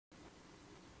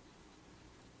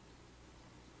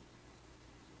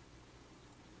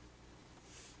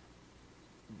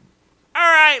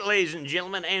right, ladies and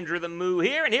gentlemen, Andrew the Moo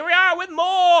here, and here we are with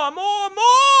more!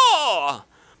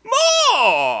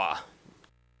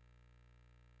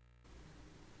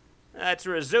 Let's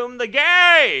resume the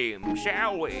game,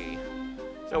 shall we?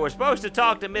 So we're supposed to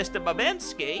talk to Mr.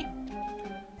 Babinski,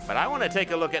 but I want to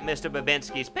take a look at Mr.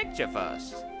 Babinski's picture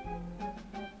first.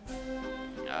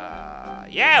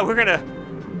 Yeah, we're gonna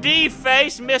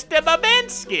deface Mr.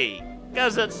 Babinski,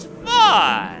 because it's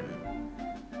fun!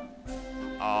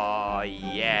 Oh,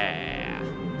 yeah.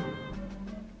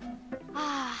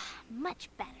 Ah, much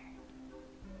better.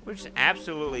 We just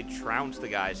absolutely trounced the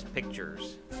guy's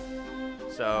pictures.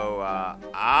 So,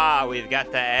 we've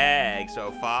got the egg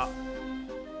so far.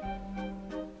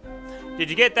 Did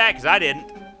you get that? Because I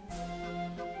didn't.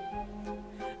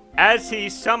 As he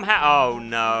somehow... Oh,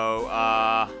 no.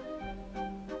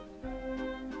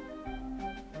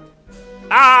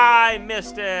 I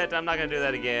missed it. I'm not going to do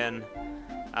that again.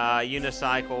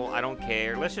 Unicycle. I don't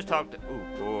care. Let's just talk to...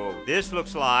 Ooh, this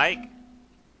looks like...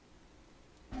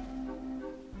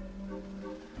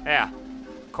 Yeah.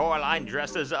 Coraline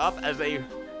dresses up as a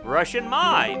Russian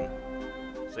mime.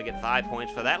 So I get 5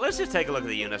 points for that. Let's just take a look at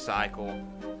the unicycle.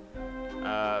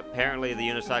 Apparently the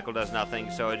unicycle does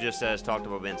nothing, so it just says talk to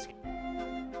Babinski.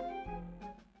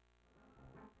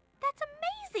 That's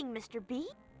amazing, Mr. B.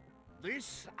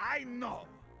 This I know.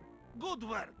 Good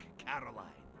work, Caroline.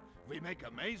 We make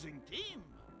amazing team.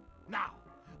 Now,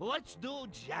 let's do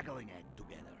juggling act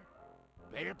together.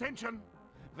 Pay attention.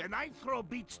 When I throw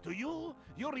beats to you,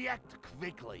 you react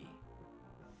quickly.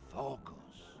 Focus.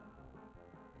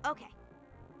 Okay.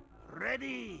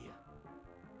 Ready?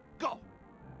 Go.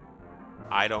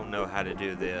 I don't know how to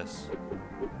do this.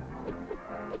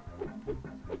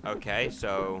 Okay,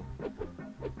 so...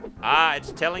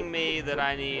 it's telling me that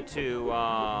I need to,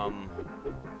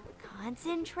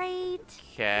 Concentrate.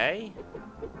 Okay.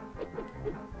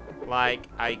 Like,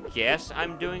 I guess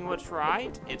I'm doing what's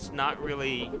right. It's not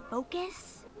really...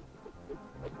 Focus.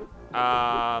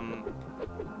 I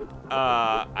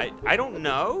don't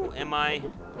know. Am I...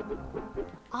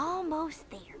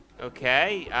 Almost there.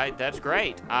 Okay, that's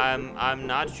great. I'm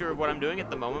not sure what I'm doing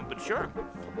at the moment, but sure.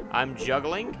 I'm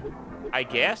juggling. I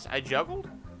guess I juggled?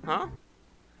 Huh?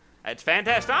 It's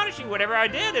fantastonishing. Whatever I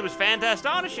did, it was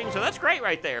fantastonishing. So that's great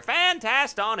right there.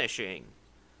 Fantastonishing.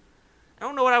 I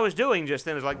don't know what I was doing just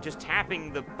then. It was like just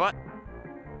tapping the button.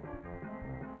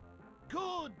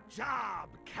 Good job,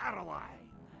 Caroline.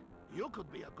 You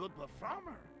could be a good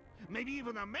performer. Maybe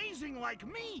even amazing like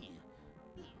me.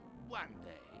 One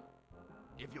day.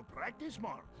 If you practice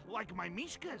more, like my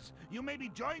Mishkas, you maybe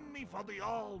join me for the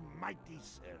almighty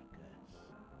circus.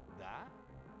 Da?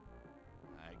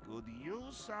 I could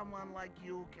use someone like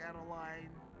you, Caroline.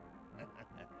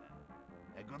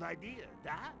 A good idea,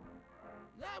 da?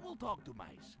 I will talk to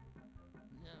mice.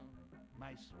 No,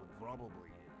 mice would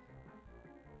probably...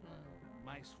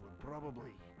 mice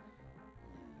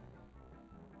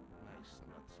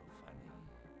not so funny.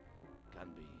 Can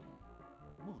be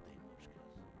moody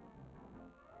mushkas.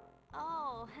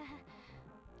 Oh,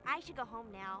 I should go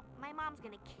home now. My mom's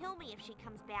gonna kill me if she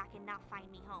comes back and not find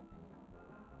me home.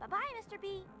 Bye-bye, Mr.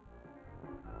 B.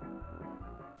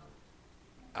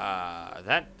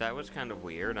 That was kind of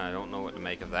weird. I don't know what to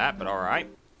make of that, but alright.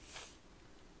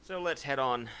 So let's head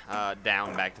on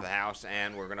down back to the house,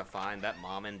 and we're going to find that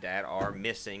Mom and Dad are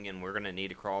missing, and we're going to need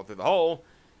to crawl through the hole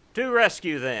to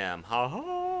rescue them.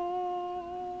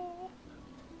 Ha-ha!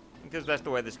 Because that's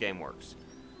the way this game works.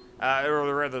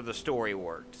 Or rather, the story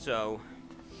worked. So,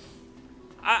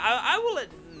 I will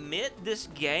admit this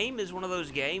game is one of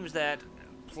those games that,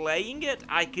 playing it,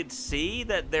 I could see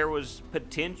that there was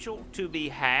potential to be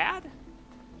had.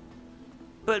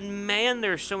 But man,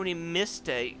 there's so many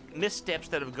missteps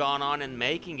that have gone on in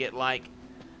making it. Like,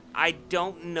 I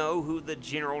don't know who the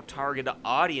general target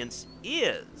audience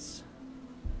is.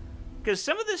 Because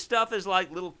some of this stuff is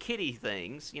like little kiddie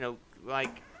things, you know,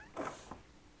 like,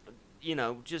 you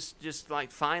know, just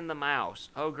like find the mouse.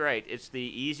 Oh, great, it's the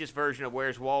easiest version of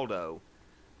Where's Waldo.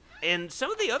 And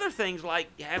some of the other things,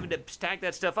 like having to stack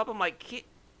that stuff up, I'm like,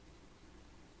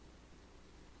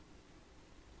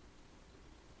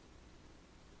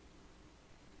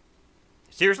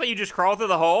 seriously, you just crawl through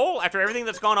the hole after everything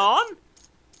that's gone on?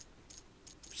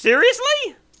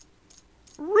 Seriously?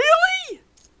 Really?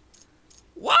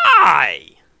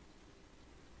 Why?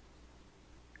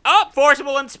 Oh,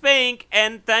 Forcible and Spink,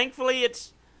 and thankfully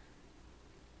it's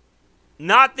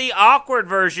not the awkward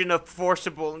version of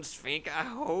Forcible and Spink, I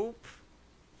hope.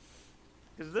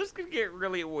 Because this could get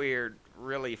really weird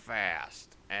really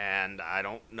fast, and I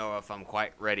don't know if I'm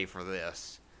quite ready for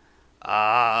this.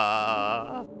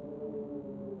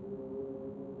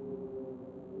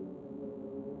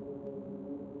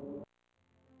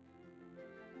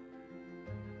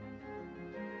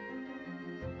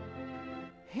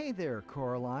 Hey there,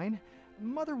 Coraline.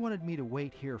 Mother wanted me to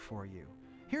wait here for you.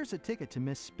 Here's a ticket to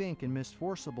Miss Spink and Miss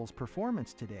Forcible's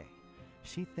performance today.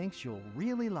 She thinks you'll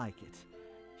really like it.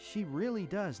 She really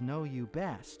does know you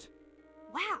best.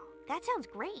 Wow, that sounds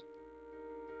great.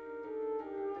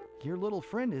 Your little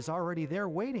friend is already there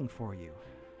waiting for you.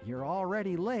 You're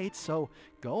already late, so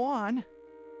go on.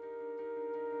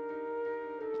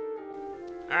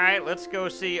 Alright, let's go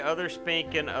see other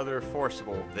Spink and other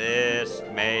Forcible. This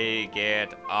may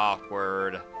get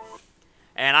awkward.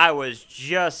 And I was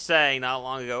just saying not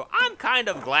long ago, I'm kind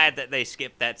of glad that they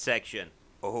skipped that section.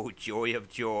 Oh, joy of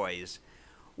joys.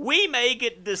 We may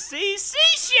get to see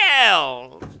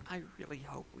seashells! I really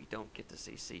hope we don't get to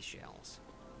see seashells.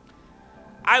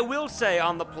 I will say,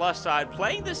 on the plus side,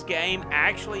 playing this game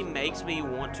actually makes me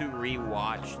want to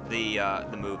rewatch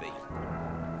the movie.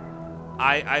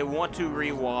 I want to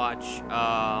rewatch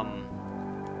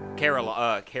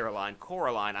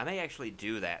Coraline. I may actually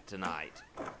do that tonight.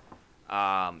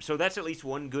 So that's at least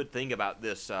one good thing about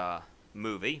this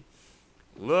movie.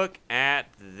 Look at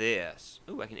this.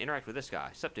 Ooh, I can interact with this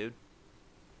guy. Sup, dude?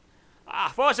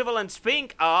 Forcible and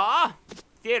Spink are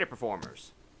theater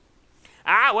performers.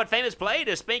 What famous play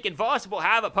does Spink and Forcible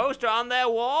have a poster on their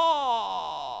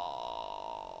wall?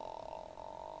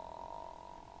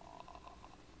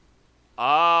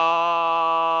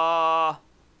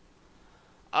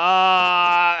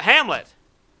 Hamlet.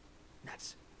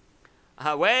 Nuts.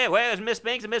 Where's Miss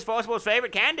Spink's and Miss Forcible's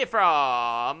favorite candy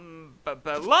from?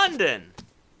 London.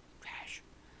 Trash.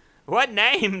 What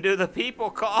name do the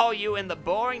people call you in the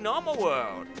boring normal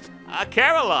world?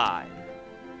 Caroline.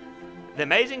 The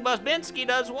amazing Busbinsky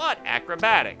does what?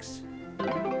 Acrobatics.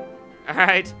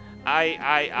 Alright,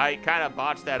 I kind of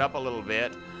botched that up a little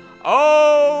bit.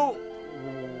 Oh!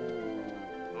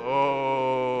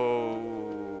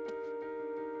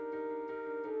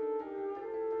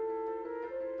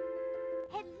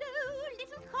 Hello,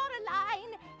 little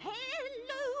Coraline.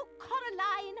 Hello,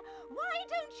 Coraline. Why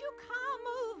don't you come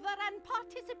over and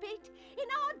participate in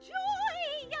our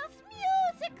joyous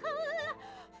musical?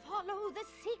 Follow the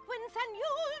sequence and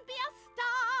you'll be a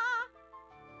star.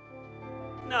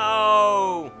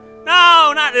 No!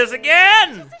 No, not this again!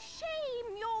 It's a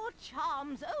shame your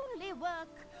charms only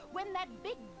work when that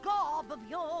big gob of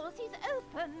yours is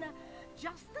open.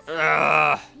 Just the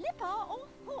same slipper or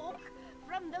fork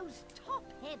from those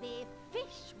top-heavy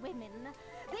fish women.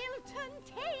 They'll turn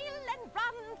tail and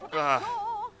run for the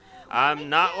shore. I'm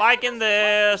not liking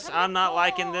this. I'm not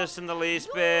liking this in the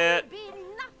least bit. You'll be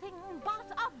nothing but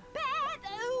a bad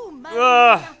omen.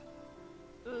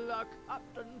 The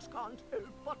captains can't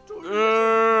help but to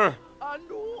listen, and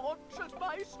watches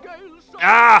my scales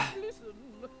listen.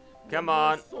 Come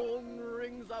on. The song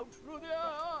rings out through the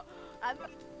air, and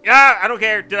I don't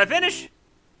care. Did I finish?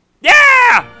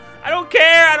 Yeah! I don't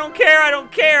care. I don't care. I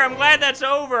don't care. I'm glad that's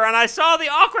over. And I saw the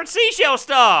awkward seashell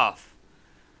stuff.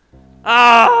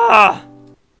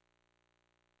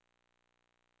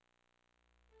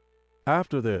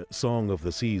 After the Song of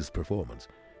the Seas performance,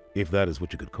 if that is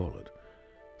what you could call it,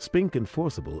 Spink and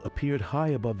Forcible appeared high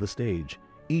above the stage,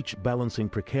 each balancing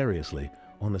precariously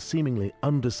on a seemingly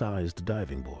undersized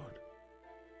diving board.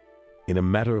 In a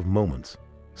matter of moments,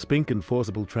 Spink and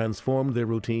Forcible transformed their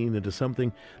routine into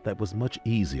something that was much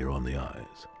easier on the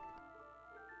eyes.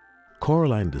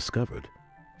 Coraline discovered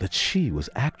that she was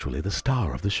actually the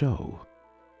star of the show.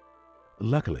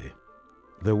 Luckily,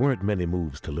 there weren't many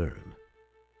moves to learn.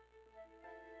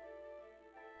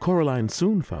 Coraline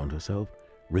soon found herself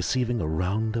receiving a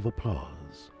round of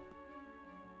applause.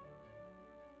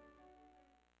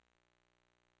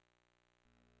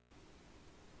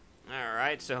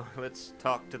 Alright, so let's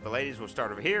talk to the ladies. We'll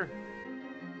start over here.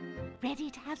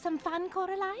 Ready to have some fun,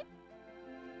 Coraline?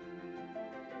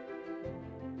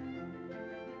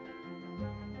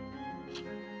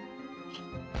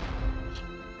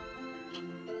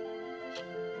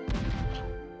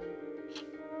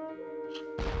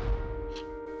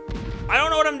 I don't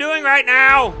know what I'm doing right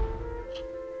now.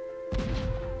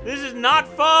 This is not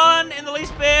fun in the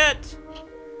least bit.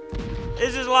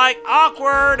 This is like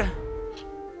awkward.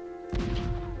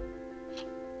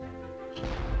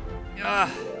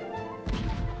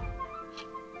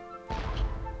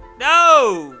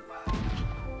 No!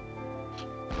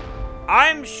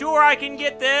 I'm sure I can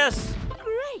get this.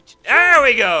 Great! There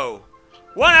we go!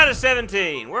 1 out of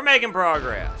 17. We're making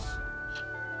progress.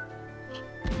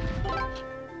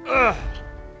 Fire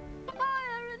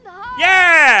in the heart!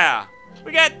 Yeah!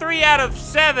 We got 3 out of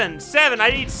 7. 7. I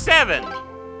need 7.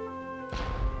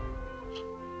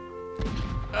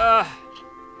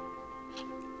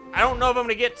 I don't know if I'm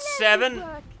gonna get 7.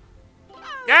 Oh,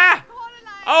 Ah!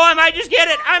 Coraline, Oh, I might just get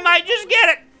it. I might just get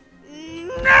it.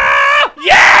 No!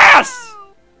 Yes!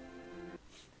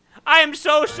 I am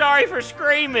so sorry for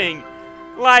screaming.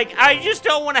 Like, I just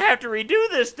don't want to have to redo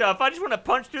this stuff. I just want to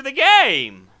punch through the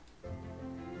game.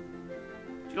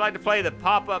 Would you like to play the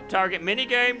pop-up target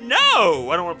minigame? No!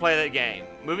 I don't want to play that game.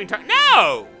 Moving target?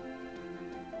 No!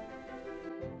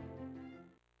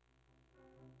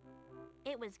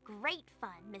 It was great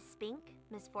fun, Miss Spink,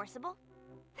 Miss Forcible.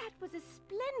 That was a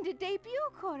splendid debut,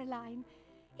 Coraline.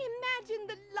 Imagine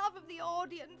the love of the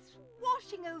audience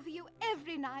washing over you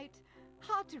every night.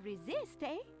 Hard to resist,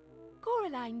 eh?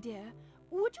 Coraline, dear,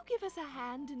 would you give us a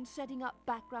hand in setting up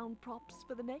background props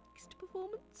for the next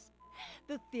performance?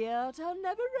 The theater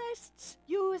never rests.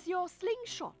 Use your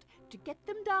slingshot to get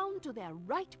them down to their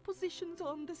right positions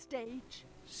on the stage.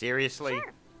 Seriously?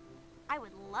 Sure. I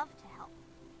would love to help.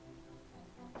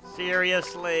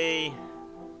 Seriously?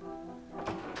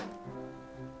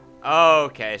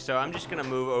 Okay, so I'm just gonna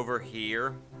move over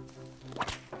here.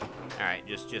 Alright,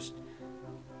 just...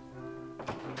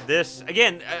 This,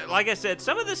 again, like I said,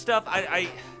 some of this stuff, I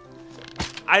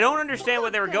don't understand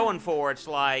what they were going for. It's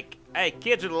like, hey,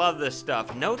 kids would love this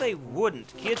stuff. No, they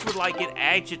wouldn't. Kids would, like, get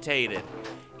agitated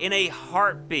in a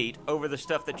heartbeat over the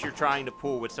stuff that you're trying to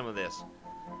pull with some of this.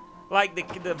 Like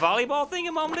the volleyball thing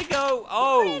a moment ago.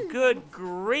 Oh, good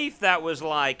grief, that was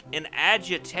like an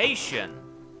agitation.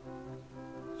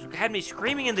 It had me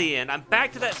screaming in the end. I'm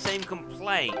back to that same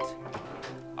complaint.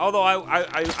 Although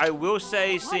I will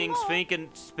say seeing Spink and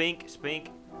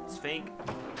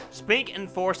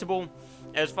Forcible,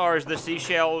 as far as the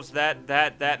seashells,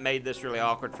 that made this really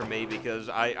awkward for me because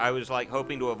I was like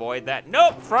hoping to avoid that.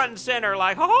 Nope, front and center,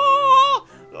 like oh,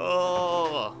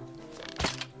 oh.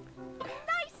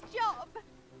 Nice job.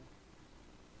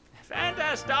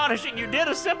 Fantastonishing! You did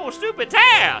a simple, stupid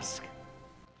task.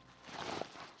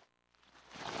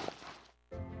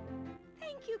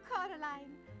 Thank you,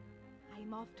 Coraline.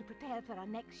 I'm off to prepare for our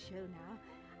next show now.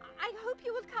 I hope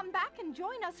you will come back and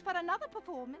join us for another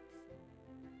performance.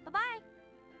 Bye-bye.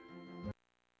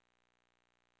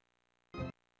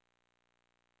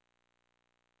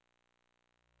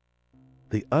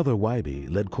 The other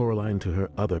Wybie led Coraline to her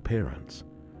other parents.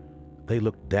 They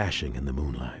looked dashing in the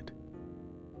moonlight.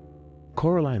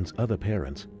 Coraline's other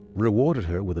parents rewarded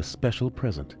her with a special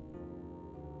present.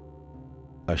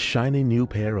 A shiny new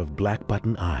pair of black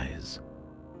button eyes.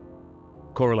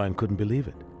 Coraline couldn't believe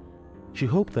it. She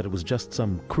hoped that it was just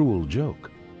some cruel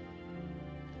joke.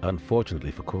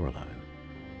 Unfortunately for Coraline,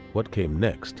 what came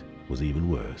next was even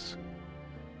worse.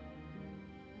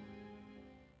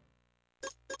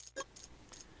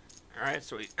 Alright,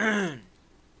 so we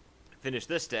finished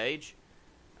this stage.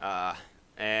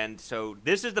 And so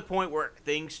this is the point where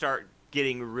things start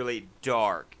getting really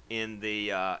dark in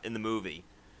the movie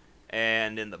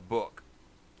and in the book.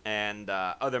 And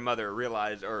Other Mother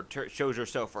realizes or shows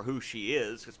herself for who she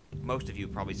is, because most of you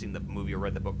have probably seen the movie or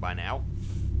read the book by now.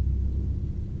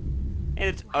 And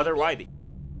it's Other Wybie.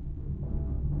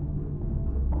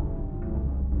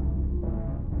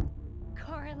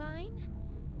 Coraline?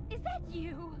 Is that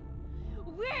you?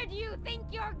 Where do you think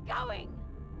you're going?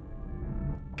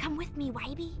 Come with me,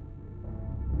 Wybie.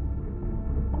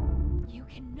 You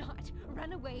cannot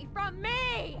run away from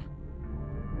me!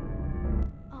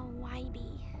 Oh,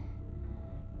 Wybie.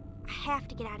 I have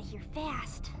to get out of here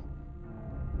fast.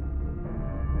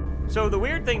 So the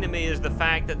weird thing to me is the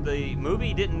fact that the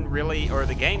movie didn't really, or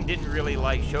the game didn't really,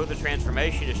 like, show the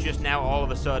transformation. It's just now all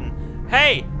of a sudden,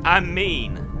 hey, I'm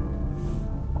mean.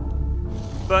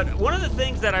 But one of the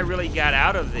things that I really got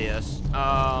out of this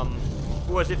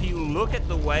was if you look at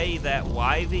the way that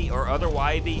Wybie, or Other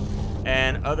Wybie,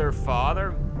 and Other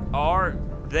Father are,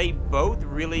 they both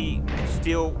really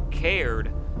still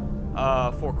cared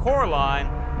for Coraline,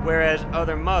 whereas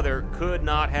Other Mother could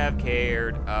not have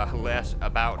cared less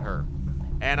about her.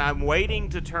 And I'm waiting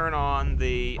to turn on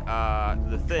the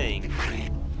thing.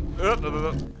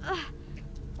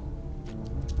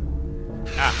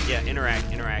 Yeah, interact.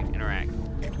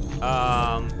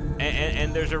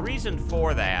 And there's a reason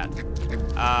for that,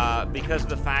 because of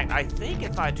the fact, I think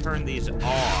if I turn these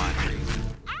on,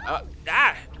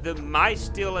 the mice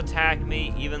still attack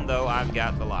me even though I've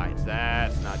got the lights.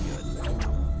 That's not good.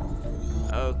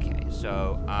 Okay,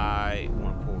 so I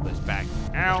want to pull this back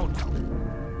out,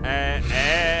 and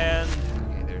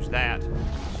okay, there's that.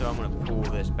 So I'm going to pull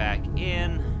this back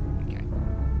in.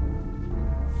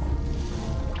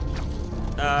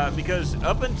 Because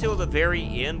up until the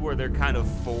very end where they're kind of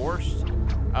forced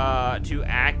to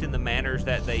act in the manners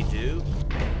that they do,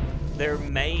 their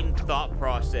main thought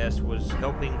process was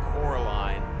helping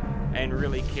Coraline and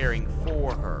really caring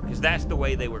for her, because that's the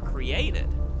way they were created.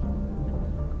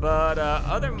 But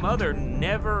other mother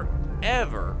never,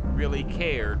 ever really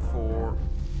cared for...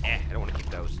 I don't want to keep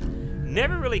those.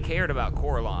 Never really cared about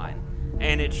Coraline.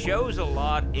 And it shows a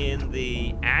lot in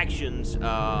the actions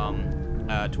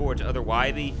towards other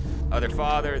Wivey, other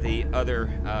father, the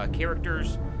other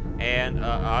characters, and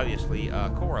obviously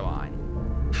Coraline.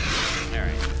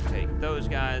 Alright, let's take those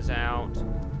guys out.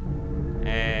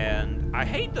 And I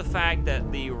hate the fact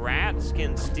that the rats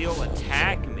can still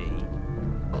attack me.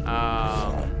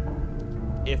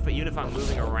 Even if I'm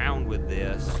moving around with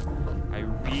this, I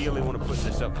really want to put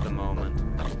this up for the moment.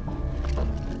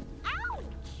 Ouch!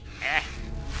 Ah.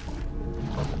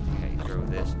 Okay, throw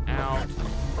this out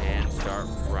and start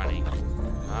running.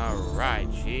 Alright,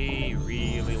 she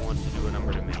really wants to do a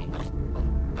number to me.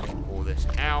 Pull this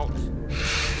out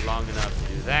long enough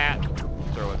to do that.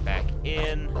 Throw it back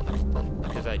in,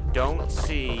 because I don't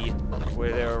see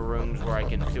where there are rooms where I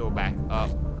can fill back up.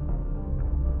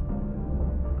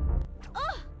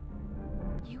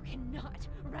 You cannot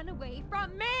run away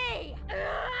from me!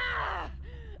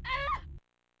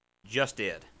 Just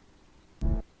did.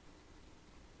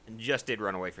 And just did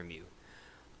run away from you.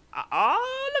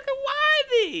 Oh, look at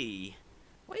Wivey!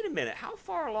 Wait a minute, how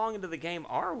far along into the game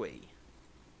are we?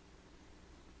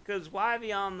 Because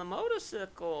Wivey on the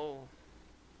motorcycle...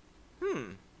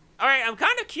 Alright, I'm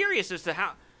kind of curious as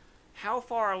to how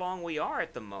far along we are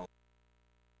at the moment.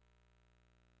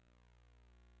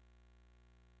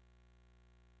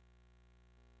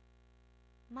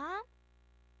 Mom?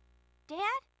 Dad?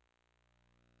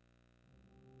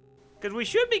 Because we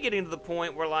should be getting to the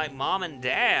point where, like, Mom and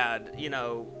Dad, you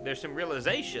know, there's some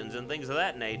realizations and things of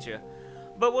that nature.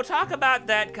 But we'll talk about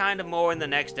that kind of more in the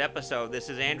next episode. This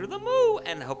is Andrew the Moo,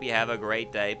 and I hope you have a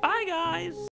great day. Bye, guys!